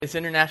It's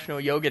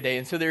International Yoga Day,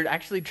 and so they're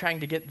actually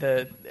trying to get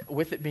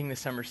with it being the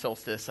summer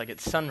solstice, like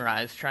it's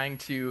sunrise, trying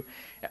to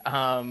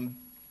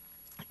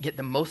get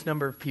the most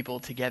number of people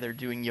together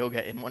doing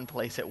yoga in one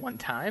place at one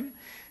time.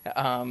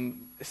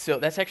 So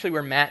that's actually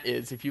where Matt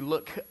is. If you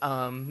look,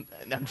 I'm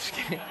just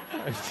kidding.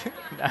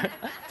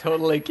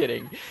 Totally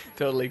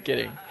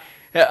kidding.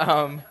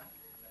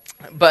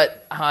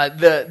 But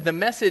the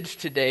message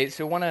today,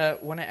 so want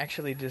to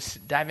actually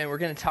just dive in. We're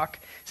going to talk,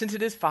 since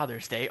it is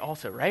Father's Day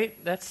also, right?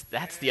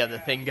 That's the other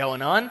thing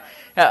going on.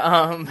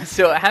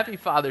 So happy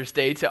Father's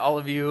Day to all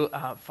of you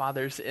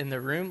fathers in the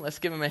room. Let's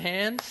give them a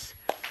hand.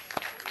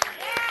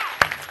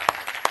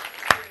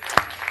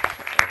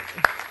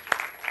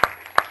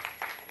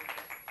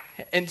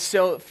 And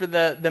so for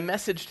the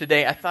message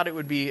today, I thought it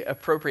would be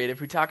appropriate if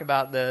we talk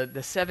about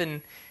the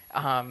 7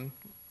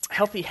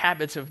 healthy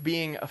habits of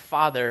being a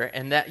father,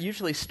 and that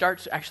usually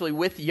starts actually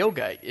with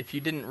yoga, if you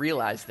didn't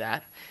realize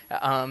that.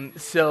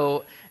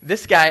 So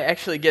this guy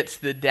actually gets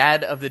the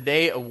Dad of the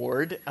Day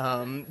award,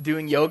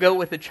 doing yoga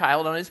with a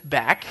child on his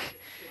back.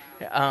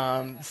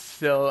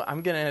 So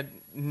I'm going to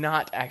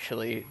not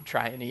actually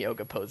try any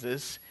yoga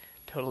poses.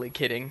 Totally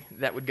kidding.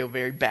 That would go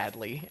very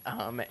badly,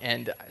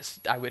 and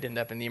I would end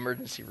up in the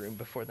emergency room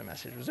before the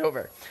message was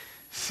over.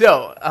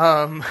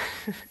 So,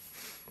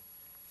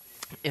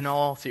 in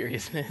all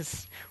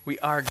seriousness, we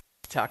are going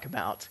to talk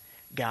about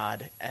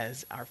God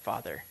as our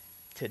Father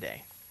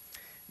today.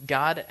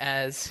 God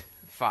as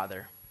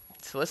Father.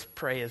 So let's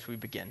pray as we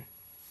begin.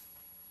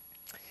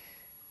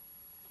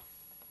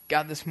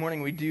 God, this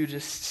morning we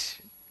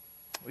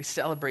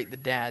celebrate the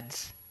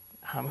dads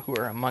who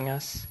are among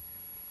us.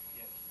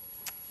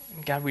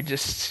 God,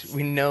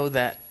 we know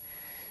that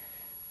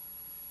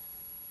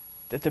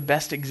the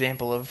best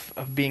example of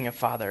being a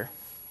father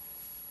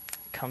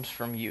comes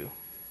from you.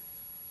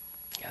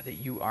 God, that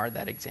you are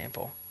that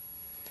example.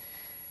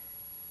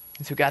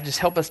 And so, God, just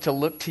help us to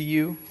look to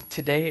you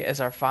today as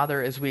our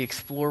Father as we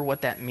explore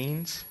what that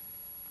means.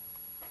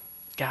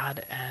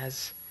 God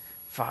as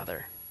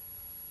Father.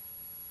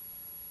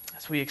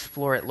 As we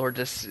explore it, Lord,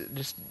 just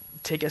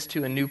take us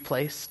to a new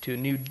place, to a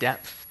new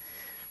depth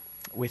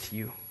with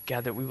you.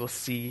 God, that we will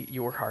see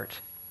your heart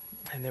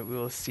and that we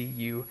will see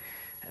you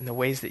and the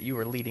ways that you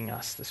are leading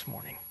us this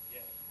morning.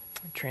 Yes.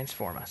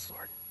 Transform us,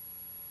 Lord.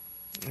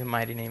 In the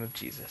mighty name of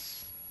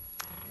Jesus.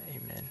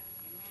 Amen.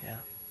 Yeah.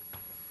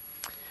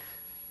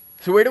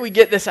 So where do we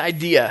get this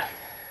idea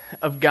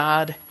of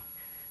God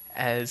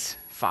as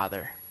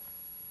Father?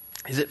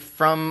 Is it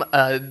from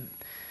a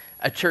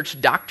church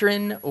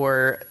doctrine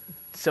or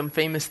some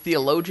famous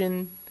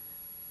theologian?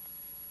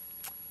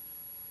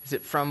 Is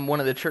it from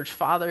one of the church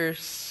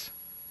fathers?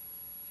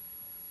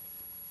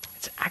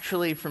 It's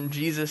actually from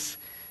Jesus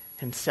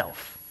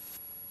himself.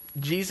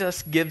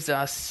 Jesus gives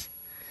us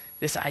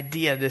this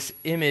idea, this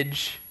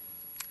image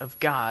of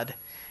God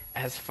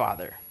as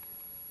Father.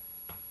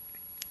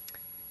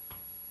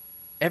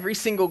 Every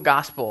single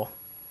gospel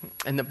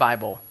in the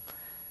Bible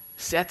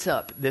sets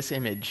up this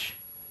image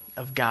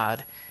of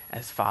God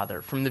as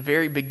Father. From the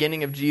very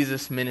beginning of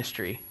Jesus'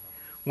 ministry,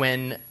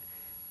 when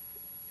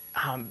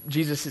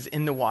Jesus is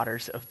in the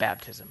waters of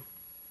baptism,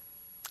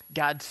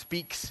 God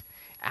speaks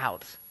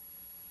out.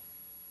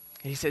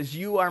 He says,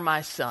 "You are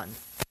my son,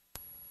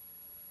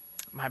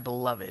 my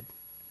beloved."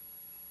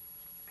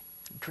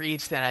 He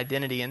creates that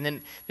identity.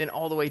 And then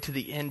all the way to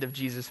the end of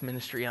Jesus'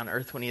 ministry on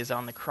earth, when he is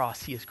on the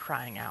cross, he is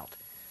crying out,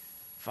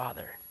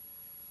 "Father,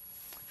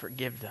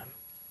 forgive them,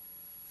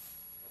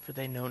 for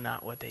they know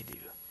not what they do."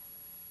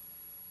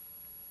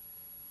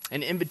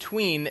 And in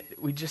between,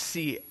 we just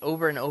see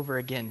over and over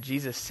again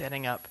Jesus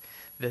setting up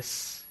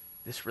this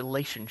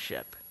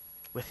relationship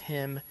with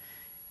him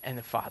and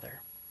the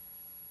Father.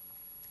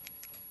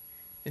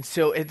 And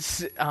so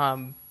it's,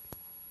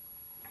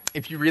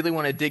 if you really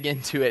want to dig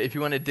into it, if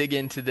you want to dig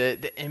into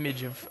the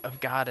image of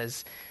God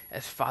as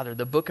Father,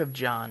 the book of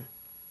John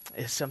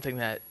is something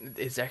that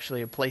is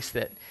actually a place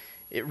that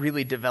it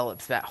really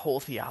develops that whole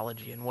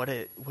theology and what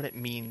it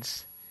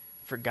means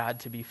for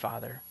God to be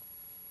Father.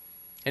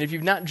 And if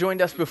you've not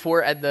joined us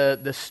before at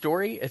the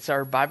story, it's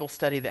our Bible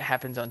study that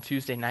happens on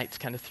Tuesday nights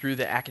kind of through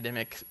the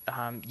academic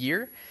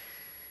year.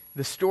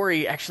 The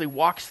story actually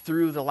walks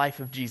through the life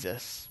of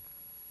Jesus.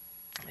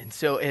 And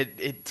so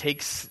it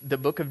takes the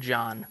book of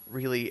John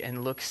really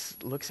and looks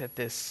at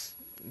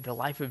the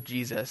life of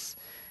Jesus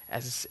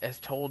as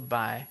told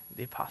by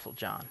the Apostle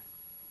John.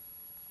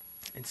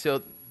 And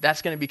so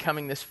that's going to be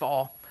coming this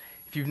fall.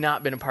 If you've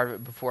not been a part of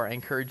it before, I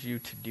encourage you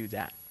to do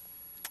that.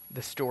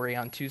 The story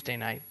on Tuesday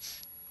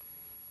nights.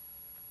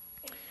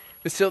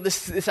 So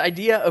this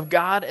idea of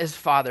God as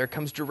Father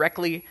comes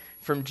directly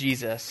from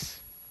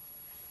Jesus.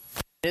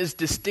 It is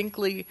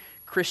distinctly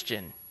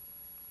Christian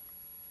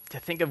to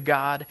think of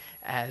God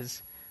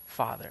as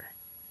Father.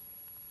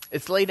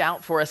 It's laid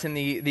out for us in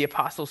the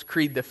Apostles'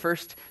 Creed, the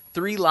first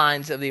 3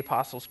 lines of the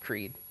Apostles'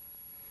 Creed.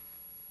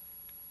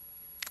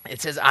 It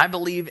says, "I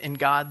believe in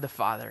God the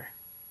Father,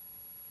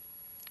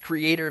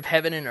 creator of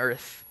heaven and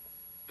earth.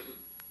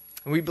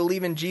 And we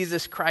believe in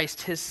Jesus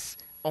Christ, his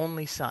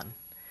only Son,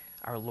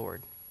 our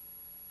Lord.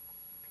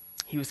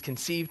 He was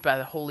conceived by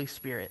the Holy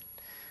Spirit,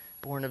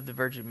 born of the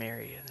Virgin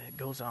Mary, and it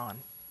goes on.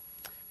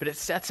 But it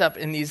sets up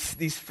in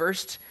these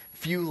first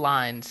few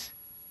lines,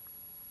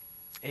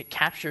 it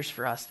captures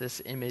for us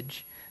this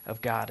image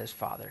of God as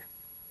Father.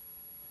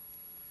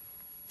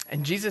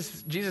 And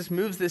Jesus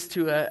moves this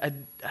to a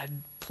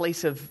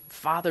place of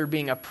Father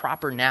being a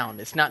proper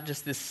noun. It's not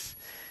just this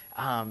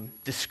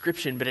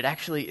description, but it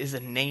actually is a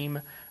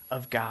name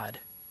of God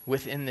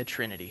within the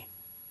Trinity.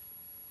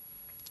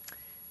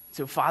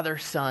 So Father,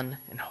 Son,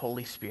 and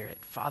Holy Spirit.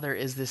 Father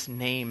is this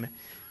name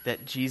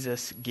that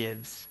Jesus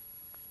gives.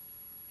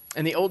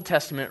 In the Old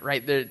Testament,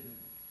 right,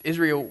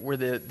 Israel were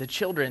the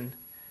children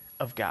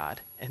of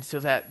God. And so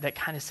that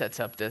kind of sets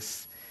up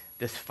this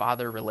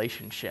father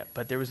relationship.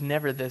 But there was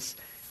never this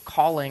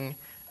calling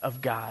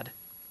of God,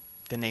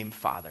 the name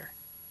Father.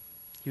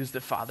 He was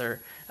the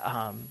Father,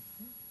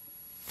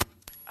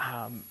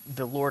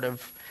 the Lord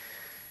of,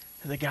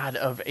 the God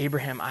of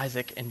Abraham,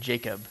 Isaac, and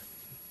Jacob.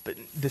 But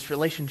this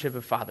relationship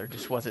of Father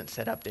just wasn't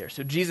set up there.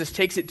 So Jesus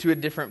takes it to a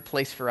different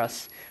place for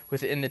us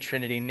within the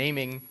Trinity,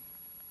 naming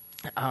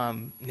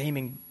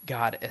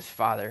God as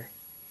Father.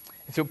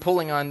 And so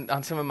pulling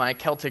on some of my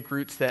Celtic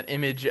roots, that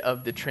image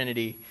of the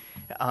Trinity,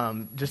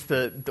 just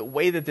the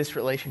way that this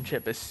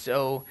relationship is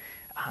so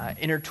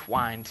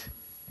intertwined.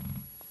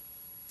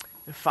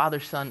 The Father,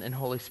 Son, and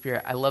Holy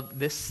Spirit. I love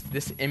this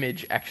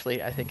image,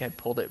 actually. I think I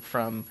pulled it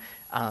from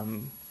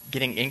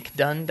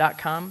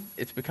gettinginkdone.com.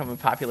 It's become a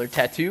popular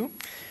tattoo.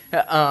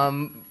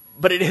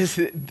 But it is,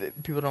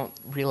 people don't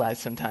realize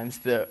sometimes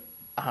the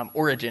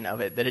origin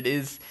of it, that it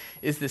is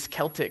this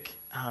Celtic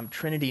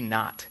Trinity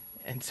knot.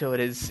 And so it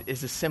is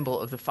a symbol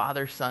of the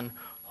Father, Son,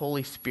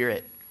 Holy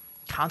Spirit,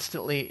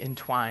 constantly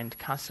entwined,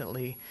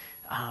 constantly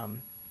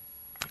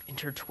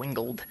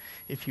intertwingled,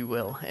 if you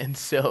will. And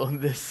so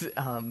this,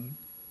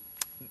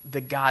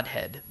 the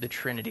Godhead, the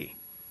Trinity.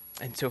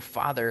 And so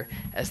Father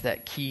as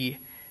that key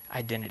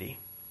identity.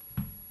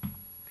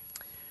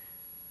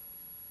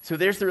 So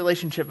there's the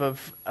relationship of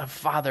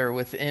Father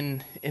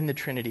in the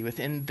Trinity,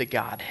 within the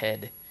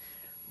Godhead.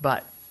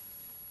 But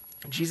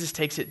Jesus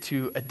takes it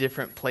to a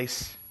different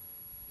place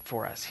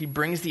for us. He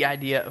brings the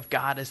idea of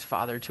God as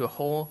Father to a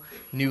whole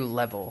new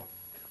level.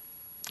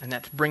 And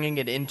that's bringing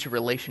it into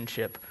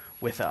relationship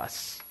with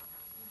us.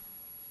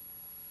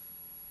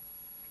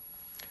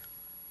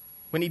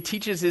 When he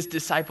teaches his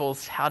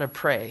disciples how to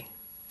pray,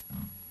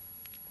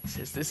 he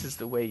says, this is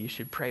the way you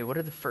should pray. What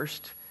are the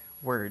first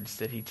words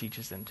that he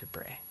teaches them to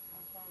pray?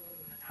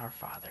 Our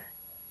Father.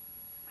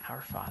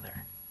 Our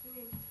Father.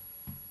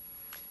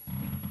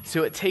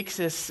 So it takes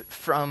us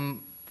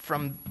from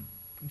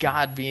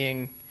God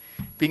being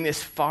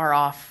this far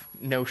off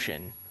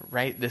notion,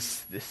 right?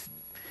 This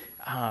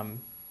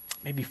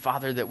maybe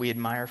Father that we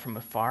admire from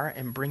afar,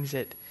 and brings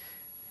it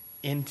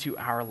into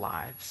our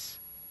lives.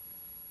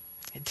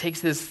 It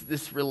takes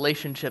this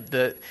relationship,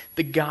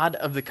 the God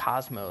of the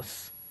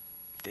cosmos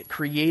that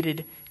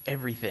created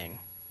everything,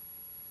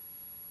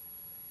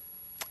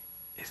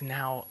 is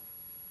now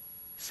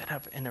set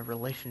up in a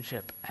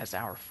relationship as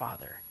our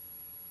Father.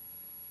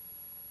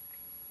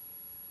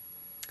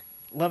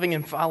 Loving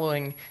and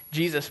following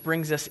Jesus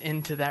brings us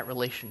into that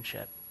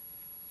relationship.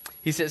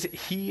 He says,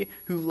 he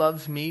who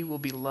loves me will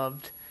be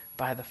loved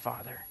by the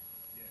Father.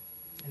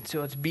 And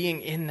so it's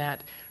being in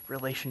that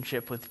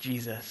relationship with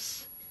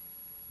Jesus.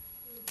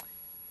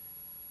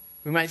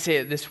 We might say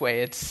it this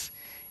way, it's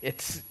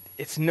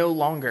no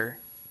longer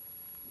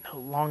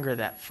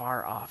that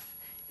far off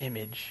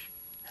image.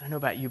 I don't know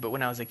about you, but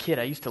when I was a kid,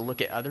 I used to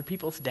look at other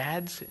people's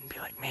dads and be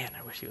like, man,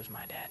 I wish he was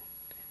my dad.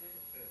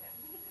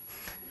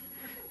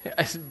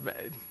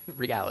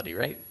 Reality,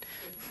 right?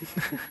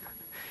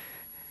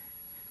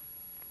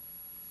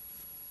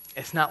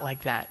 It's not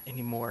like that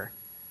anymore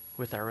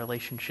with our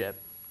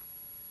relationship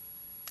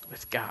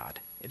with God.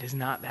 It is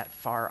not that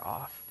far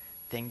off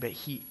thing, but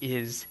he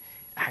is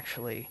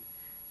actually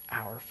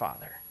our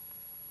Father.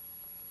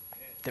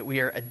 That we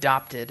are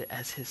adopted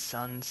as his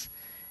sons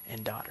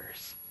and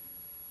daughters.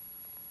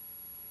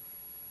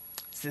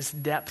 It's this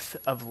depth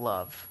of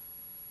love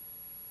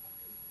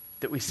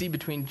that we see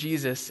between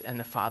Jesus and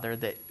the Father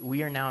that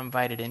we are now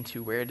invited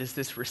into, where it is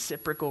this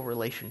reciprocal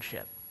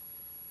relationship.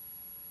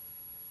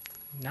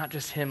 Not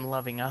just him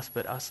loving us,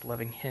 but us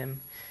loving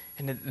him.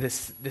 And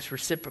this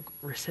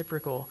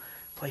reciprocal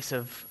place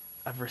of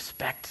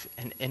respect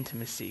and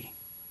intimacy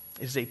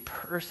is a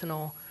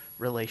personal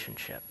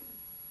relationship.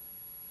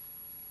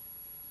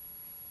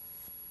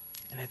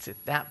 And it's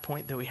at that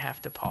point that we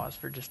have to pause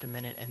for just a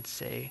minute and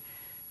say,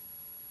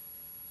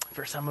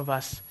 for some of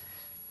us,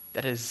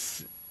 that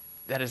is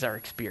our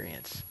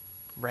experience,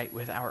 right,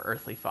 with our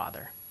earthly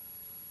Father.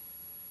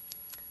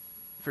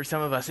 For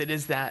some of us, it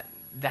is that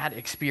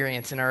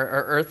experience, and our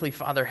earthly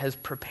Father has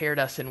prepared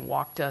us and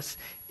walked us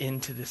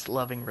into this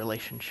loving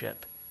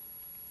relationship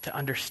to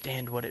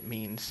understand what it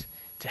means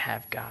to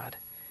have God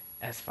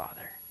as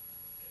Father.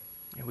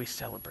 And we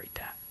celebrate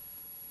that.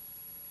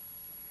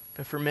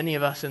 But for many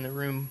of us in the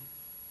room,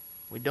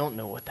 we don't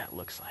know what that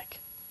looks like.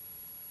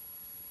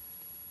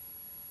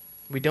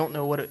 We don't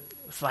know what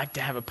it's like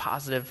to have a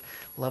positive,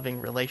 loving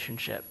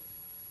relationship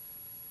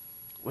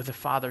was a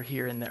father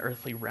here in the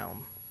earthly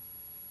realm.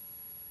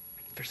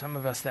 For some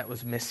of us, that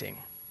was missing.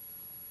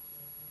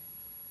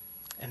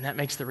 And that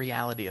makes the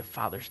reality of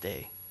Father's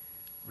Day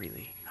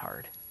really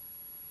hard.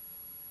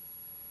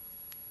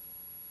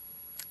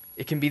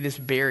 It can be this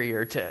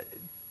barrier to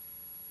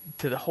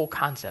the whole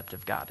concept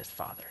of God as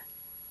Father.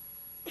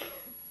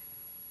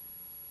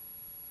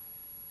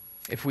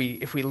 If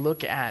we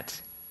look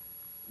at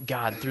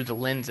God through the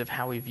lens of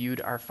how we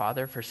viewed our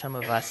Father, for some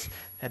of us,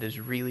 that is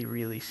really,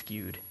 really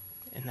skewed,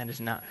 and that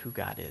is not who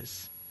God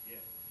is. Yeah.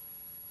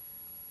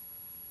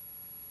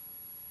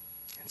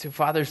 And so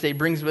Father's Day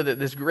brings with it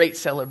this great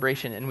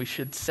celebration, and we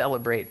should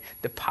celebrate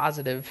the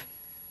positive,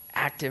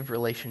 active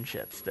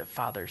relationships that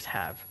fathers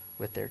have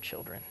with their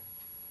children.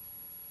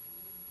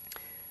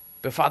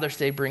 But Father's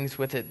Day brings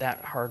with it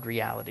that hard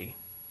reality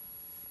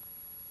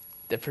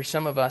that for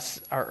some of us,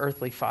 our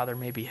earthly father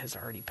maybe has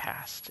already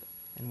passed,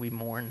 and we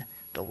mourn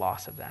the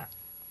loss of that.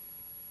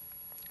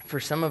 For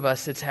some of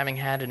us, it's having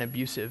had an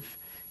abusive,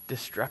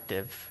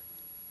 destructive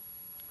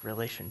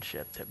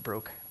relationship that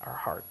broke our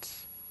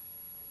hearts.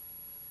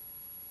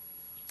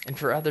 And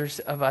for others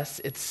of us,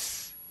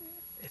 it's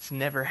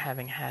never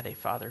having had a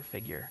father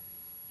figure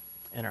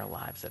in our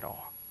lives at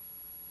all.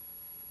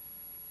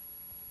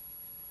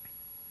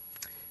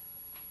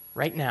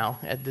 Right now,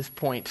 at this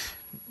point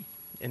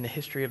in the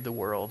history of the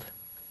world,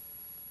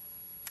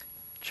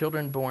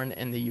 children born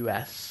in the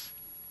U.S.,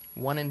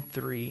 1 in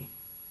 3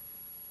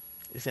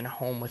 is in a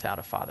home without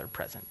a father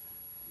present.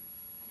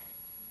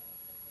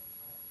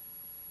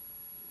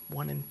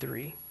 1 in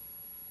 3.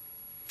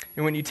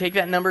 And when you take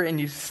that number and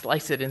you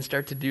slice it and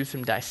start to do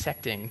some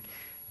dissecting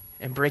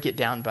and break it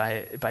down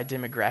by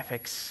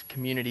demographics,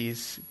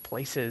 communities,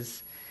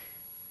 places,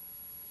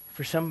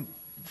 for some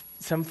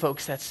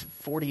folks that's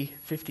 40,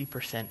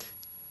 50%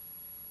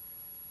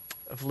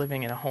 of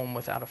living in a home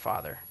without a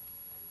father.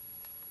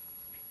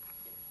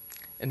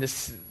 And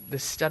this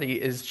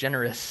study is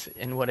generous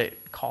in what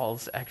it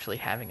calls actually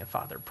having a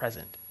father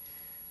present.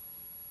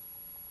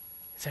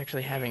 It's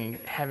actually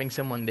having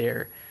someone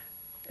there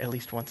at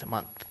least once a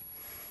month.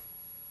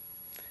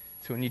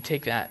 So when you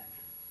take that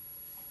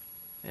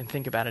and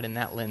think about it in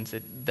that lens,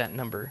 that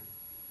number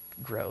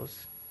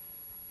grows.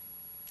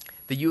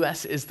 The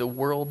U.S. is the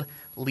world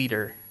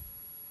leader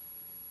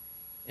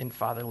in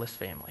fatherless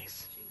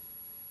families.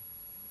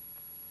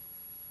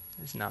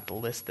 It's not the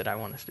list that I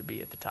want us to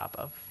be at the top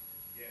of.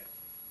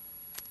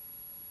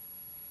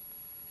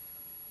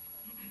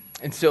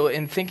 And so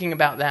in thinking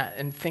about that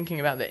and thinking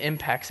about the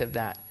impacts of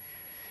that,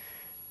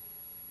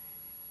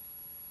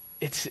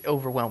 it's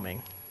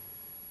overwhelming.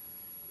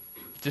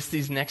 Just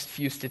these next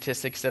few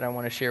statistics that I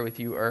want to share with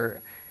you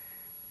are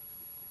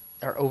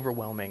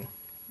overwhelming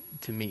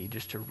to me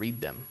just to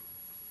read them.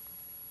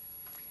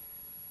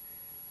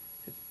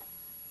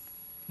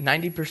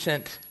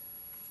 90%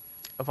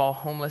 of all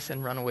homeless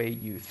and runaway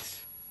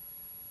youths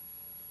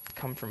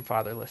come from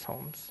fatherless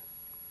homes.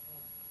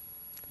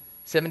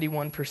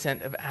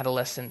 71% of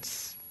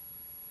adolescents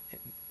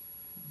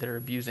that are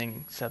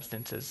abusing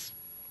substances,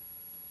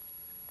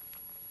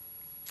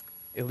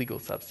 illegal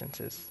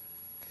substances.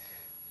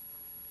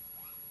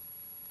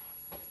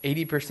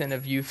 80%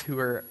 of youth who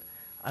are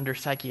under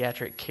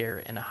psychiatric care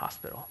in a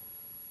hospital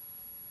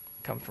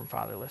come from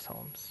fatherless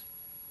homes.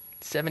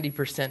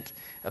 70%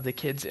 of the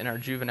kids in our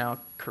juvenile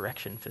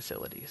correction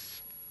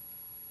facilities.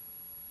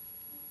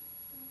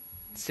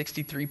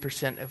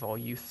 63% of all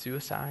youth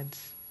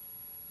suicides.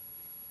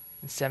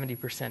 And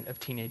 70% of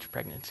teenage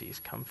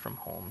pregnancies come from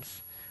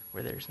homes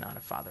where there's not a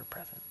father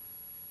present.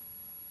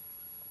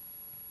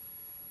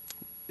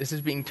 This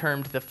is being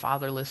termed the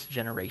fatherless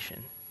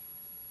generation.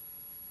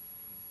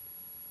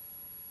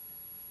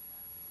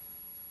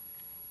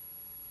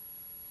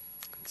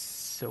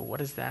 So what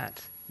does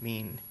that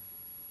mean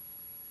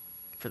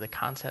for the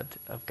concept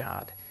of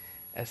God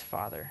as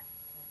Father?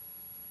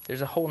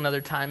 There's a whole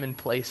nother time and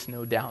place,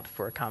 no doubt,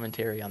 for a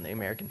commentary on the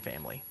American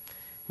family.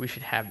 We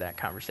should have that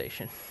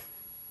conversation.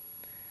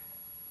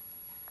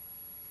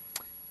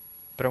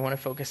 But I want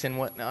to focus on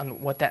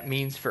what that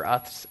means for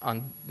us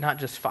on not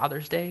just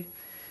Father's Day,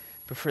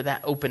 but for that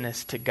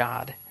openness to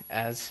God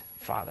as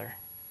Father.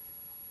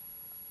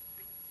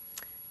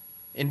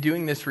 In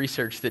doing this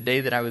research, the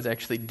day that I was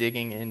actually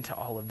digging into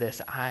all of this,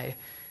 I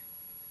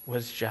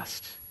was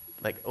just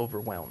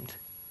overwhelmed.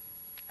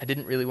 I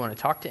didn't really want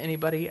to talk to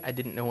anybody. I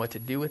didn't know what to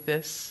do with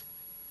this.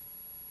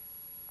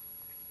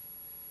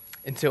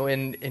 And so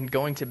in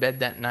going to bed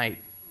that night,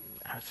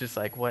 I was just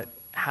like,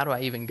 how do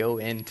I even go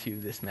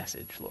into this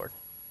message, Lord?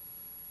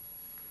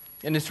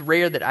 And it's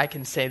rare that I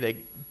can say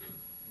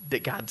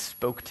that God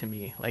spoke to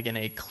me in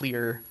a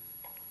clear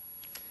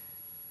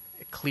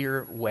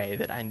way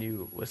that I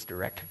knew was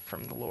direct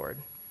from the Lord.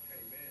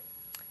 Amen.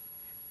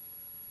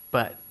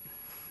 But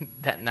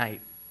that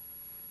night,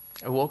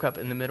 I woke up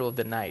in the middle of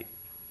the night,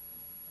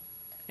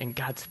 and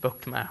God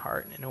spoke to my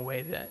heart in a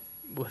way that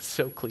was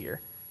so clear.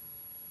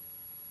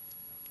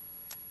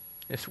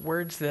 It's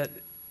words that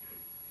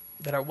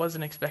I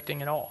wasn't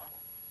expecting at all.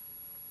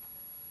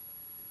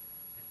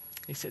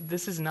 He said,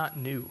 "This is not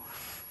new.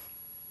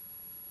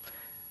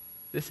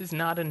 This is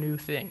not a new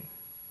thing.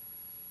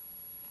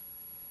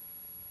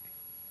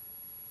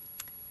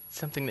 It's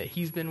something that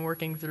he's been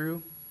working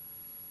through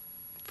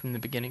from the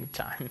beginning of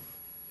time.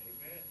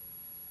 Amen.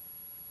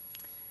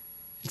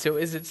 And so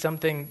is it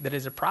something that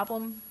is a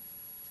problem?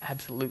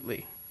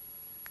 Absolutely.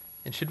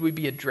 And should we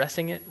be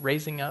addressing it,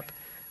 raising up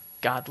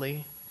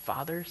godly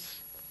fathers?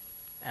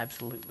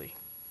 Absolutely.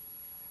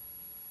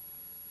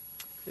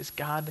 Is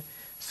God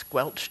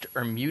squelched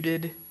or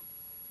muted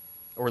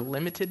or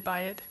limited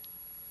by it?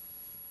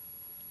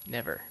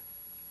 Never.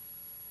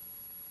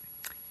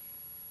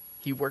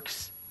 He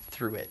works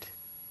through it.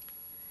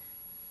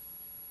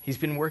 He's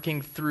been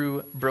working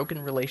through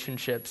broken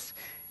relationships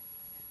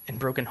and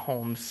broken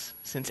homes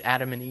since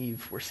Adam and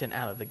Eve were sent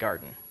out of the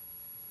garden.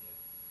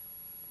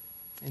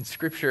 In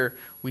Scripture,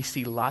 we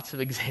see lots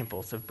of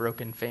examples of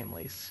broken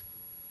families.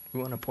 We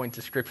want to point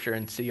to Scripture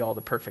and see all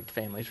the perfect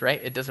families, right?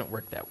 It doesn't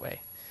work that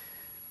way.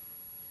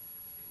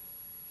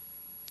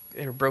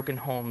 There are broken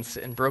homes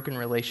and broken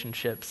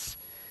relationships,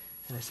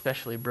 and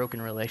especially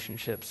broken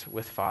relationships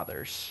with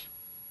fathers.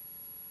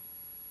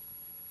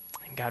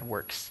 And God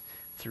works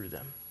through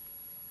them.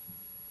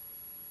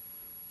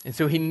 And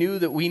so he knew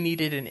that we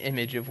needed an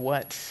image of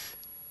what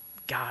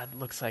God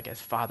looks like as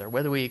Father.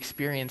 Whether we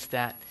experience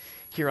that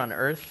here on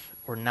earth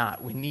or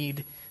not, we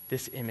need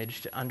this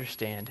image to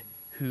understand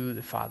who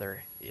the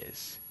Father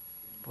is.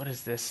 What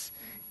is this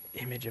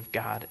image of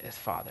God as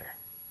Father?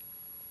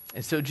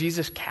 And so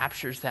Jesus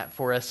captures that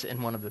for us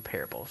in one of the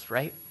parables,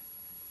 right?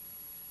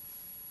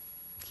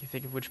 Can you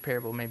think of which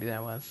parable maybe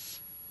that was?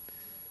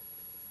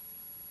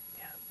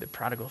 Yeah, the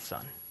prodigal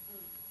son.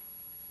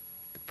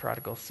 The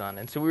prodigal son.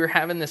 And so we were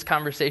having this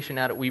conversation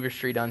out at Weaver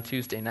Street on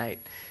Tuesday night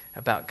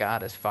about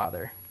God as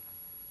Father.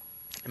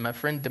 And my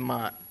friend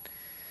DeMont,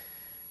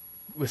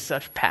 with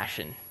such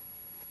passion,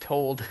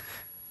 told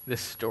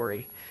this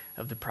story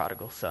of the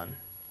prodigal son.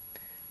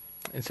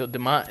 And so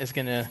DeMont is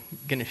gonna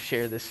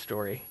share this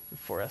story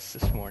for us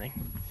this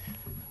morning.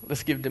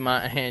 Let's give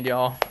DeMont a hand,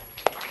 y'all.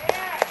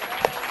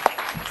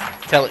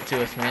 Tell it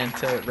to us, man.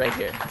 Tell it right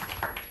here.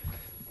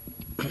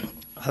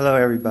 Hello,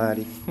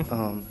 everybody.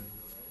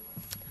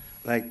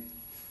 Like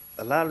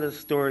a lot of the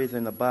stories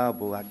in the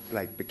Bible,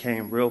 I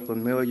became real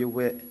familiar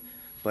with,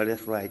 but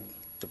it's like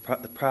the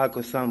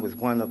prodigal son was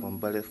one of them.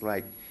 But it's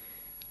like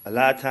a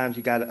lot of times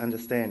you got to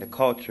understand the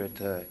culture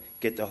to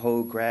get the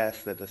whole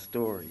grasp of the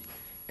story.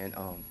 And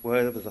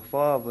well, it was a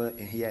father,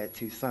 and he had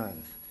two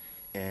sons.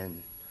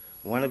 And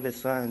one of his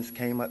sons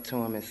came up to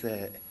him and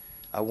said,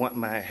 "I want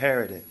my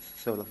inheritance."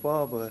 So the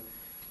father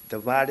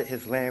divided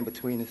his land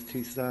between his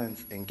two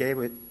sons and gave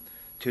it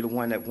to the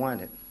one that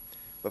wanted.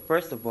 But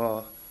first of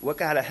all, what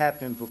got to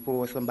happen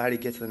before somebody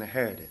gets an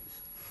inheritance?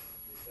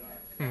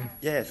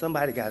 Yeah,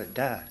 somebody got to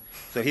die.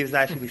 So he was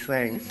actually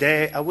saying,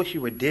 "Dad, I wish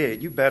you were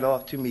dead. You better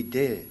off to me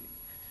dead."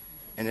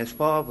 And his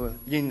father,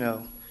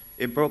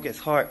 it broke his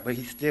heart, but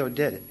he still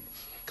did it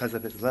because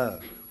of his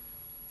love.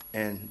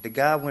 And the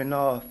guy went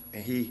off,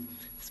 and he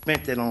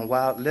spent it on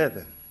wild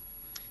living.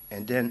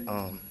 And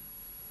then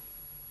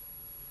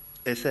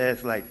it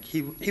says, like,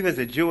 he was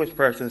a Jewish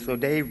person, so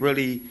they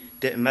really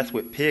didn't mess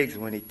with pigs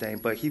or anything,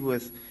 but he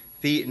was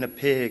feeding the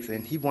pigs,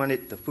 and he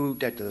wanted the food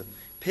that the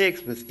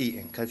pigs was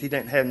eating because he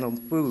didn't have no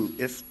food.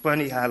 It's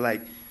funny how,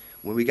 like,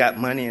 when we got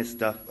money and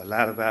stuff, a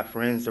lot of our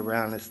friends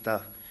around and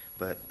stuff,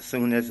 but as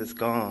soon as it's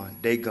gone,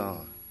 they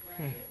gone.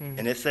 Mm-hmm.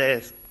 And it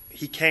says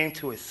he came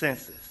to his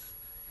senses.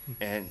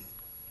 And,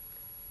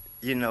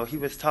 he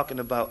was talking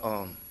about,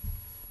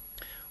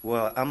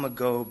 well, I'm going to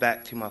go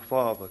back to my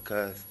father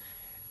because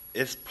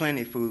it's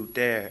plenty food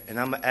there. And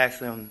I'm going to ask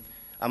him,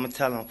 I'm going to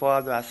tell him,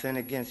 "Father, I sinned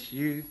against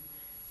you.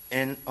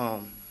 And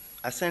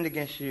I sinned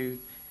against you.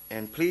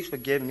 And please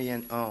forgive me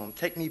and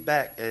take me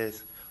back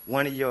as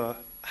one of your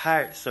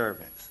hired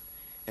servants."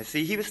 And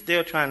see, he was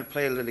still trying to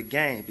play a little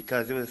game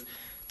because it was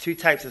two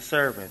types of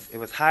servants. It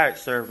was hired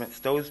servants,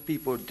 those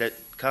people that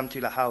come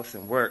to the house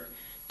and work.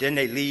 Then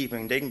they leave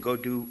and they can go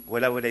do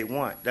whatever they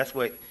want. That's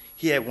what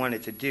he had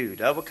wanted to do.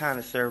 The other kind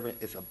of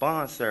servant is a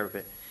bond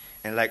servant.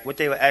 And like what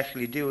they would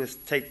actually do is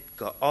take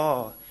a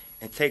awl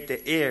and take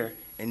the ear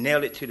and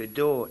nail it to the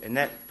door. And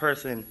that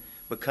person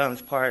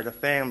becomes part of the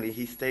family.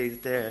 He stays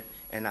there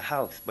in the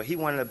house. But he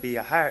wanted to be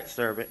a hired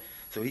servant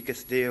so he could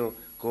still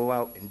go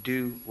out and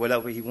do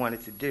whatever he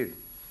wanted to do.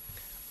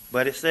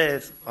 But it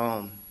says,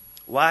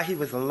 while he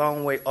was a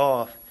long way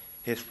off,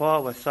 his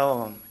father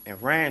saw him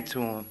and ran to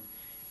him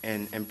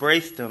and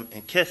embraced him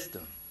and kissed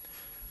him.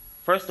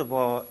 First of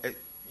all, I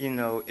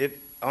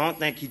don't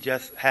think he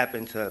just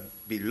happened to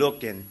be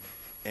looking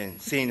and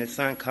seeing his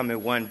son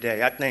coming one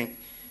day. I think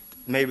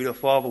maybe the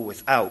father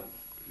was out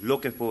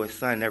looking for his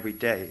son every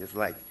day. It's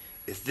like,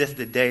 is this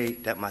the day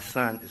that my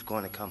son is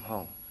going to come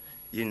home?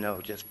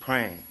 Just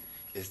praying.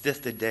 Is this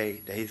the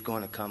day that he's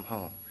going to come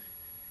home?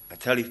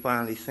 Until he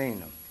finally seen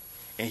him.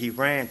 And he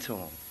ran to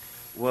him.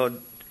 Well,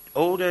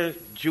 older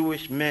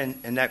Jewish men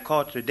in that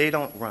culture, they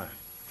don't run.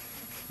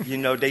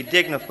 They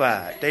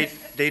dignified.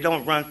 They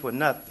don't run for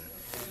nothing.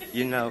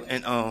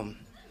 And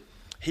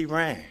he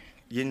ran,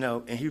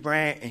 and he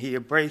ran and he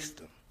embraced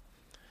him.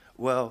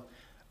 Well,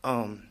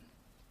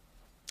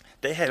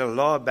 they had a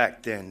law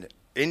back then.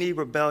 Any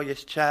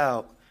rebellious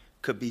child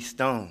could be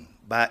stoned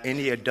by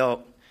any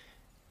adult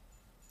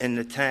in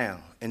the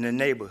town, in the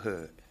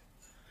neighborhood.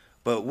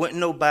 But wouldn't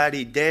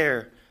nobody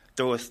dare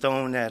throw a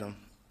stone at him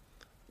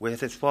with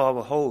his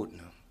father holding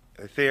him.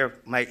 A fear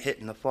might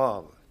hit the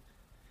father.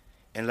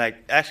 And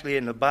like actually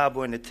in the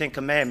Bible, in the Ten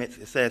Commandments,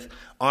 it says,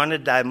 honor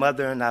thy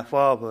mother and thy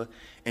father,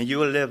 and you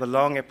will live a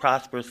long and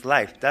prosperous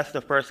life. That's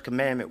the first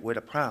commandment with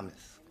a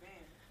promise.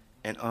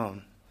 Amen.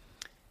 And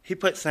he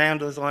put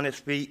sandals on his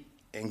feet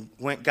and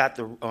got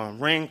the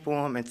ring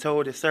for him and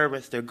told his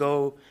servants to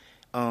go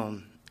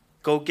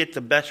get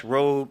the best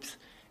robes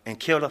and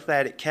kill the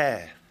fatted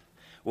calf.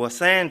 Well,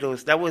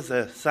 sandals, that was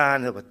a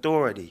sign of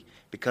authority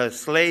because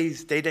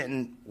slaves, they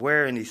didn't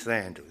wear any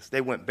sandals.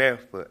 They went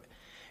barefoot.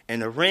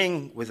 And the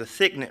ring was a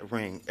signet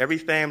ring. Every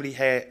family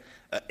had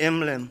an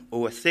emblem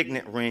or a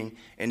signet ring,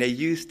 and they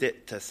used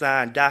it to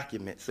sign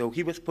documents. So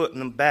he was putting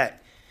them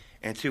back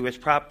into its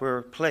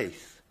proper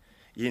place,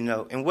 you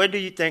know. And where do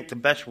you think the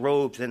best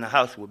robes in the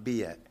house would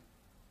be at?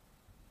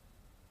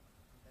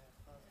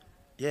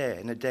 Yeah,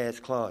 in the dad's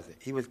closet.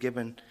 He was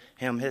giving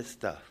him his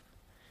stuff.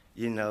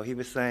 You know, he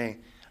was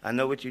saying, I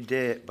know what you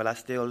did, but I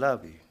still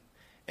love you.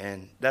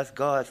 And that's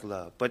God's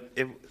love. But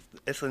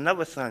it's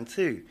another son,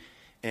 too.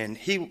 And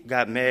he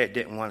got mad,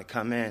 didn't want to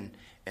come in.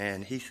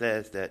 And he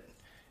says that,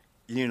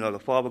 you know, the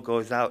father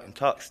goes out and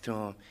talks to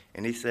him.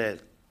 And he says,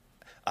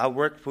 I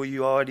worked for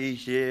you all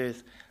these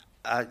years.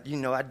 I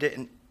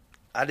didn't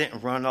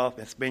run off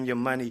and spend your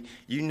money.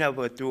 You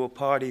never threw a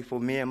party for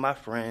me and my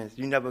friends.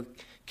 You never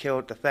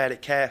killed the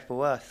fatted calf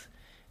for us.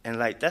 And,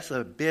 like, that's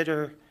a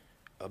bitter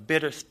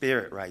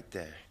spirit right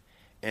there.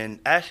 And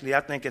actually,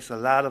 I think it's a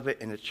lot of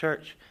it in the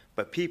church.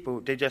 But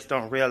people, they just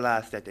don't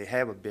realize that they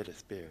have a bitter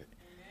spirit.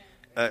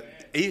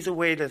 Easy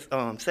way to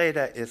say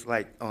that is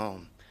like,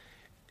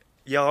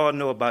 y'all all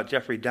know about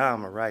Jeffrey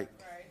Dahmer, right?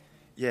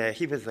 Yeah,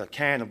 he was a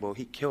cannibal.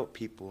 He killed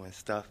people and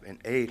stuff and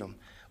ate them.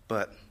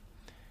 But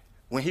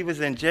when he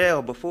was in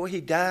jail, before he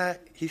died,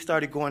 he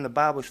started going to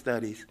Bible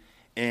studies,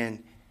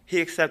 and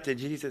he accepted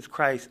Jesus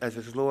Christ as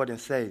his Lord and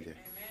Savior. Amen.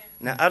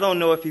 Now, I don't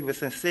know if he was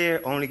sincere.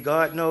 Only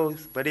God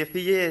knows. But if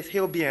he is,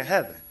 he'll be in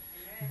heaven.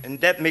 Amen.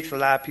 And that makes a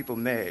lot of people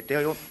mad.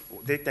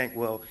 They think,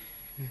 well,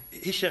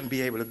 he shouldn't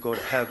be able to go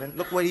to heaven.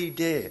 Look what he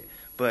did.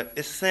 But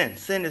it's sin.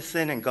 Sin is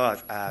sin in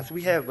God's eyes.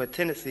 We have a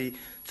tendency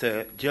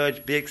to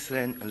judge big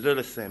sin and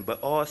little sin,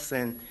 but all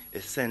sin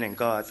is sin in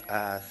God's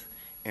eyes,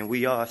 and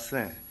we are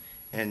sin.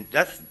 And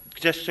that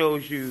just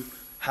shows you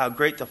how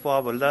great the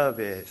Father's love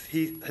is.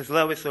 His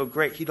love is so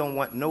great, he don't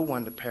want no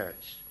one to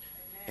perish.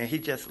 And he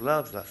just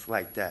loves us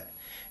like that.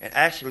 And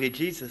actually,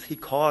 Jesus, he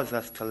calls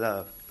us to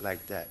love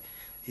like that.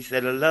 He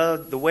said,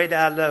 the way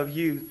that I love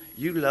you,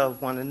 you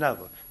love one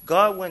another.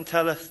 God wouldn't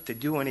tell us to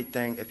do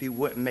anything if he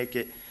wouldn't make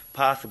it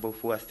possible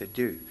for us to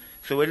do.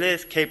 So it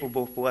is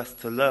capable for us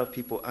to love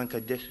people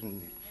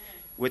unconditionally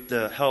with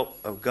the help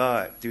of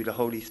God through the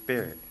Holy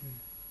Spirit.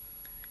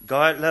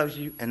 God loves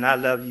you, and I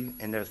love you,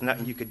 and there's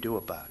nothing you can do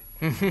about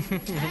it.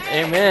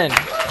 Amen.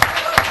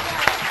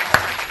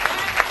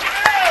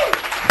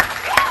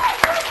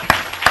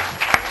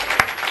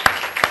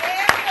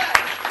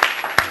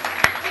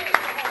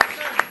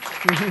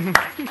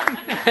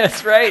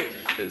 That's right.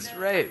 That's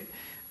right.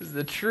 This is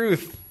the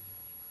truth.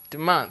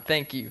 Demont,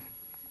 thank you.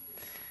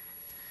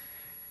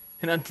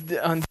 And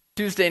on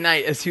Tuesday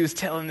night, as he was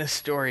telling this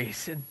story, he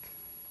said,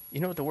 you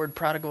know what the word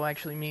prodigal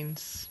actually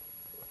means?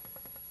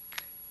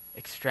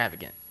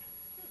 Extravagant.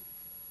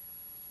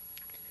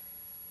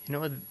 You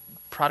know what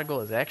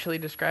prodigal is actually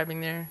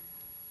describing there?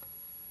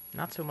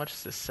 Not so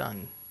much the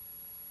son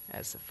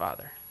as the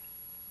father.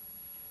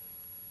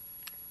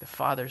 The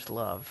father's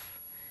love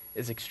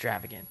is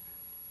extravagant.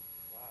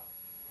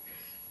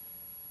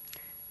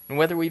 And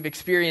whether we've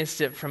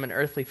experienced it from an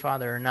earthly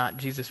father or not,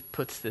 Jesus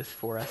puts this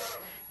for us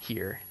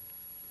here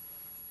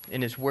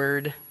in his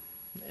word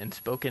and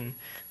spoken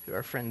through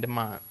our friend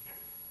Demont.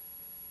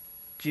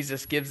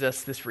 Jesus gives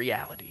us this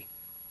reality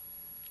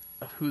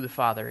of who the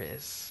Father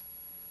is.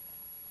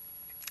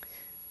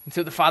 And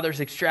so the Father's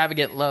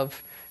extravagant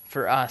love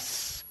for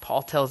us,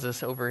 Paul tells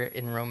us over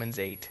in Romans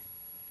 8,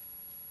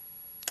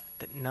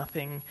 that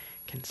nothing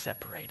can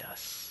separate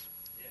us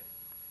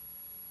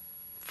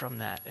from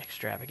that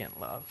extravagant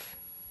love.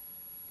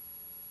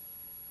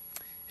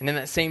 And in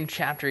that same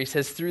chapter, he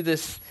says, through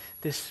this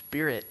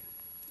Spirit,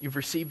 you've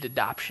received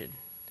adoption.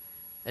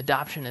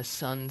 Adoption as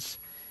sons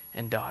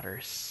and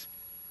daughters.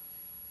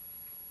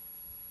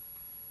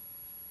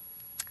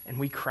 And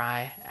we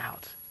cry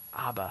out,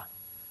 Abba,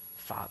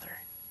 Father.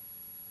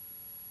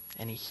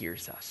 And he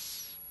hears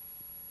us.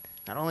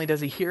 Not only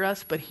does he hear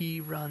us, but he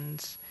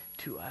runs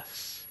to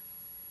us.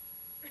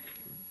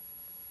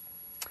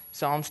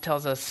 Psalms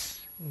tells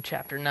us in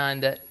chapter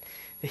 9 that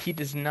he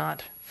does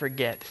not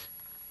forget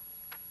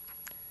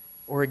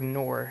or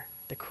ignore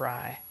the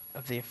cry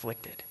of the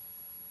afflicted.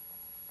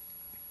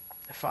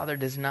 The Father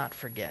does not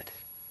forget.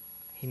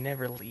 He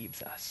never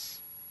leaves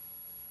us.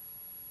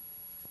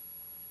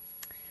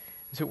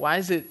 So why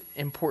is it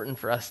important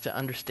for us to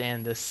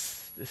understand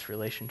this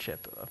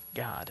relationship of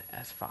God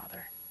as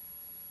Father?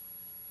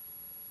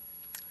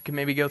 We can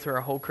maybe go through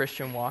our whole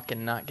Christian walk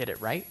and not get it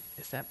right.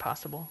 Is that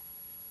possible?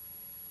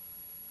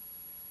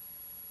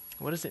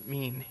 What does it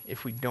mean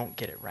if we don't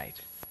get it right?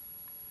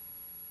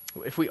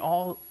 If we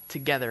all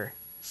together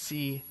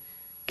see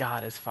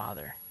God as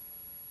Father,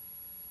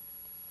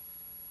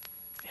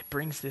 it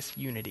brings this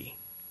unity.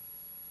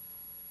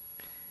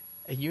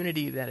 A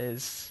unity that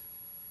is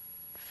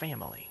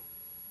family.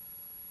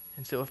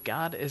 And so if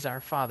God is our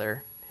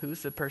Father,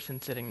 who's the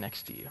person sitting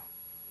next to you?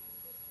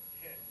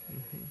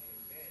 Mm-hmm.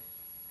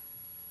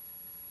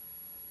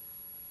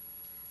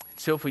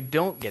 So if we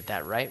don't get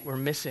that right, we're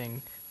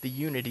missing the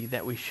unity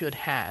that we should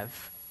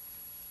have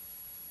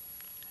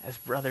as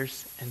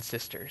brothers and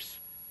sisters.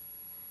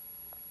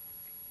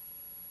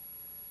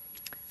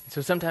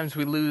 So sometimes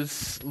we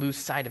lose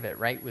sight of it,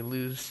 right? We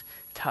lose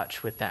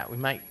touch with that. We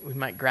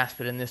might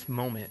grasp it in this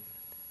moment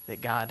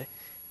that God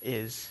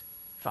is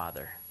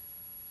Father.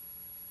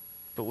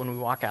 But when we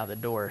walk out the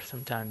door,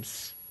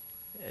 sometimes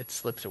it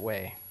slips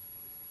away.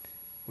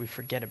 We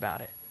forget about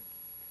it.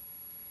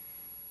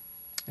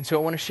 And so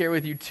I want to share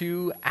with you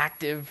 2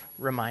 active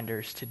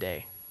reminders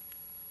today.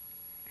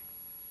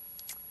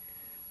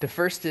 The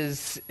first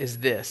is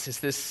this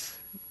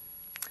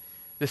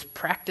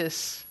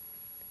practice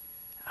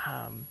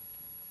that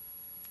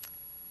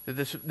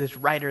this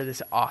writer,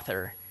 this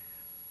author,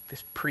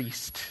 this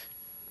priest,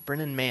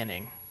 Brennan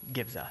Manning,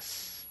 gives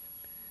us.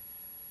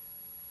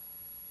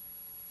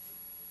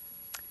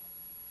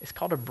 It's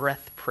called a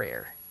breath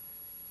prayer.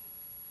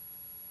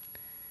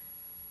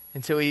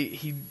 And so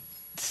he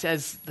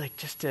says, like,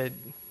 just to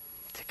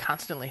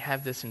constantly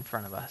have this in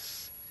front of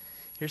us.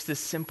 Here's this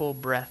simple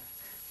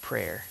breath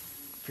prayer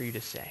for you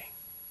to say.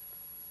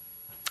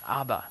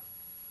 Abba,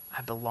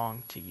 I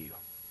belong to you.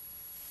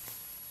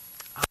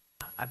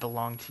 Abba, I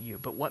belong to you.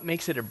 But what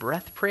makes it a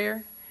breath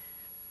prayer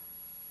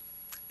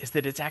is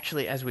that it's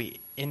actually as we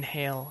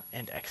inhale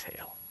and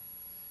exhale.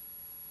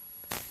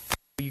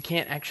 You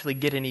can't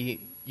get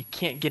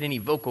any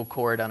vocal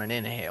cord on an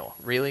inhale,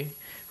 really,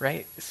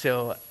 right?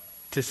 So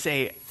to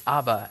say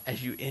Abba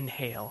as you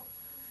inhale,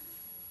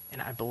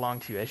 and I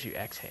belong to you as you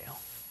exhale.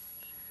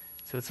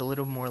 So it's a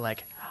little more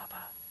like, Abba,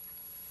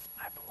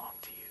 I belong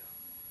to you.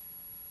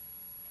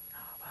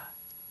 Abba,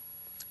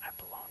 I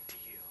belong to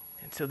you.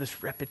 And so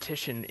this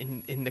repetition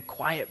in the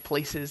quiet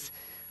places,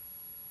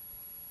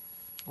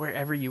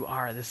 wherever you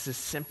are, this is a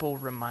simple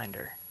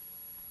reminder.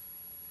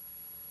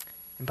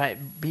 And by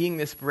it being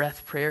this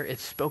breath prayer,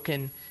 it's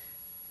spoken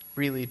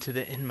really to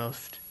the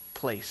inmost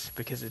place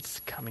because it's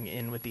coming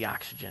in with the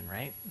oxygen,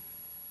 right?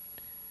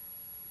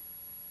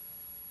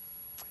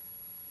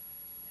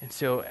 And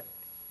so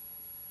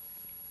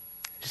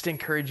just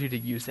encourage you to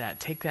use that.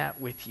 Take that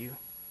with you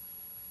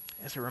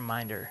as a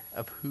reminder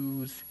of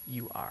whose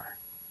you are.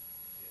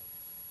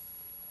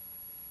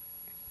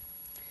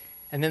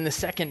 And then the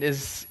second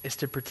is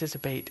to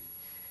participate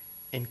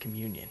in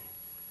communion.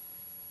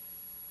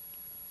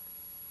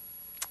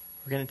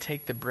 We're going to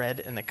take the bread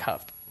and the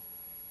cup.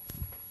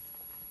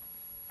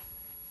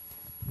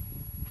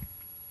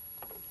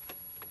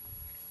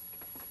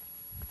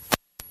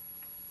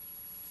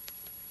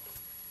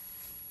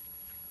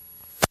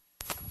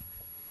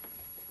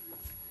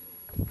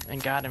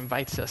 And God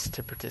invites us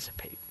to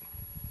participate.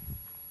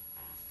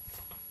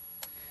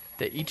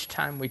 That each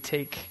time we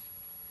take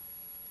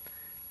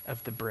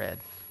of the bread,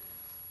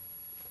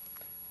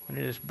 when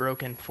it is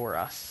broken for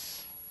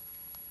us,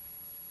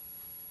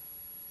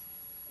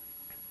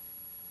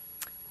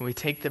 when we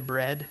take the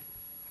bread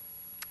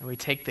and we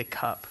take the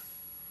cup,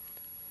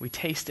 we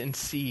taste and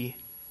see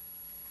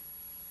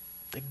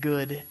the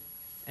good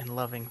and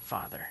loving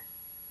Father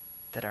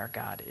that our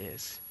God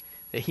is.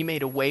 That he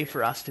made a way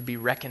for us to be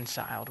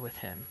reconciled with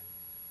him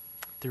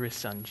through his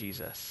son,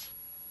 Jesus.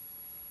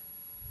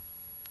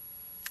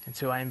 And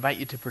so I invite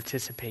you to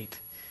participate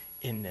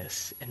in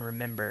this and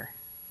remember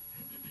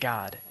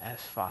God as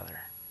Father.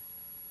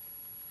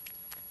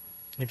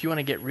 And if you want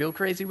to get real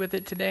crazy with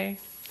it today,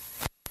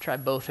 try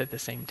both at the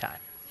same time.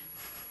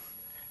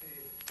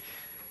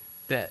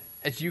 That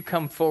as you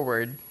come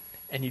forward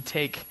and you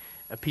take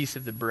a piece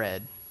of the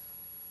bread,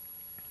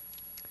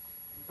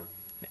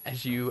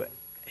 as you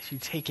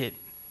take it,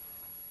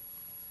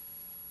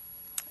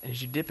 and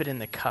as you dip it in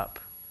the cup,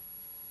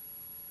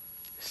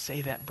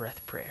 say that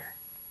breath prayer.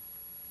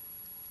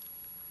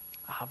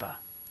 Abba,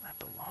 I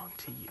belong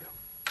to you.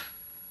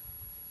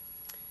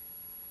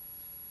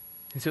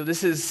 And so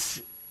this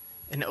is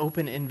an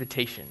open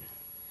invitation.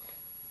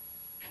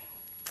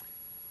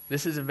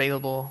 This is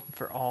available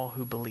for all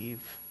who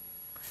believe.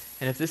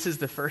 And if this is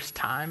the first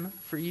time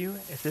for you,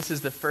 if this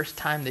is the first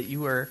time that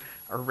you are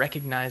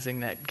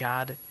recognizing that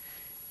God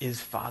is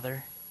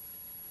Father,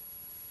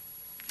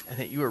 and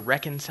that you are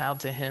reconciled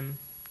to him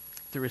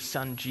through his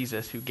son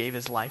Jesus, who gave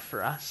his life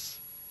for us,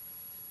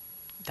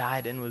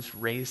 died and was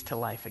raised to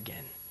life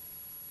again,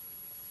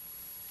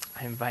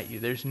 I invite you,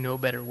 there's no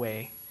better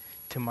way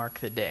to mark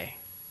the day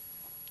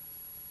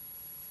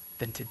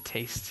than to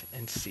taste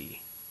and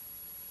see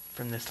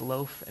from this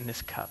loaf and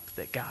this cup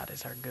that God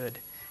is our good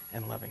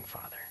and loving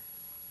Father.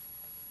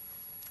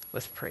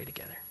 Let's pray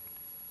together.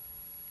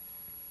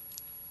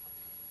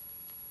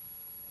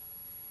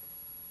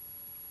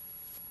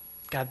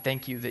 God,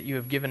 thank you that you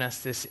have given us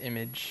this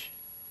image,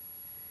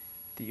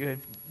 that you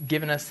have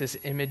given us this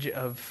image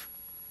of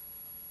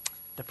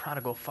the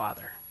prodigal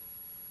father.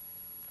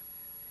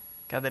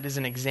 God, that is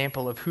an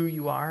example of who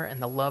you are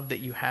and the love that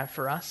you have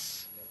for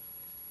us,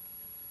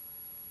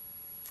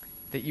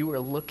 that you are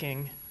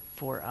looking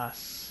for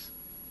us,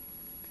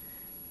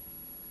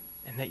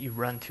 and that you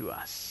run to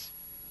us.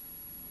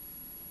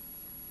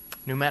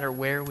 No matter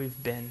where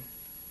we've been,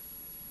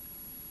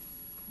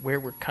 where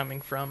we're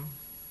coming from,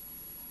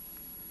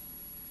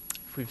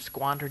 if we've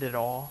squandered it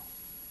all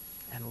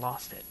and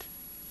lost it,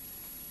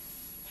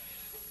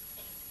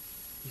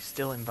 you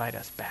still invite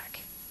us back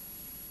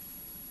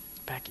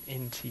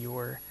into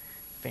your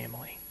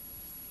family.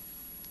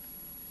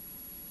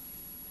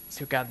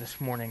 So God, this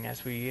morning,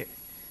 as we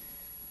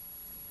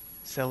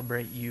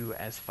celebrate you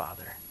as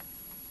Father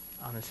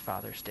on this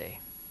Father's Day,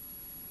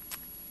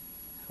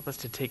 help us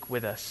to take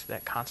with us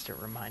that constant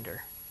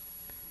reminder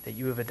that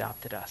you have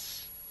adopted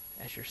us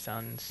as your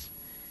sons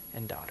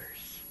and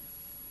daughters.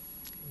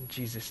 In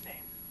Jesus' name,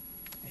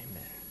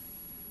 amen.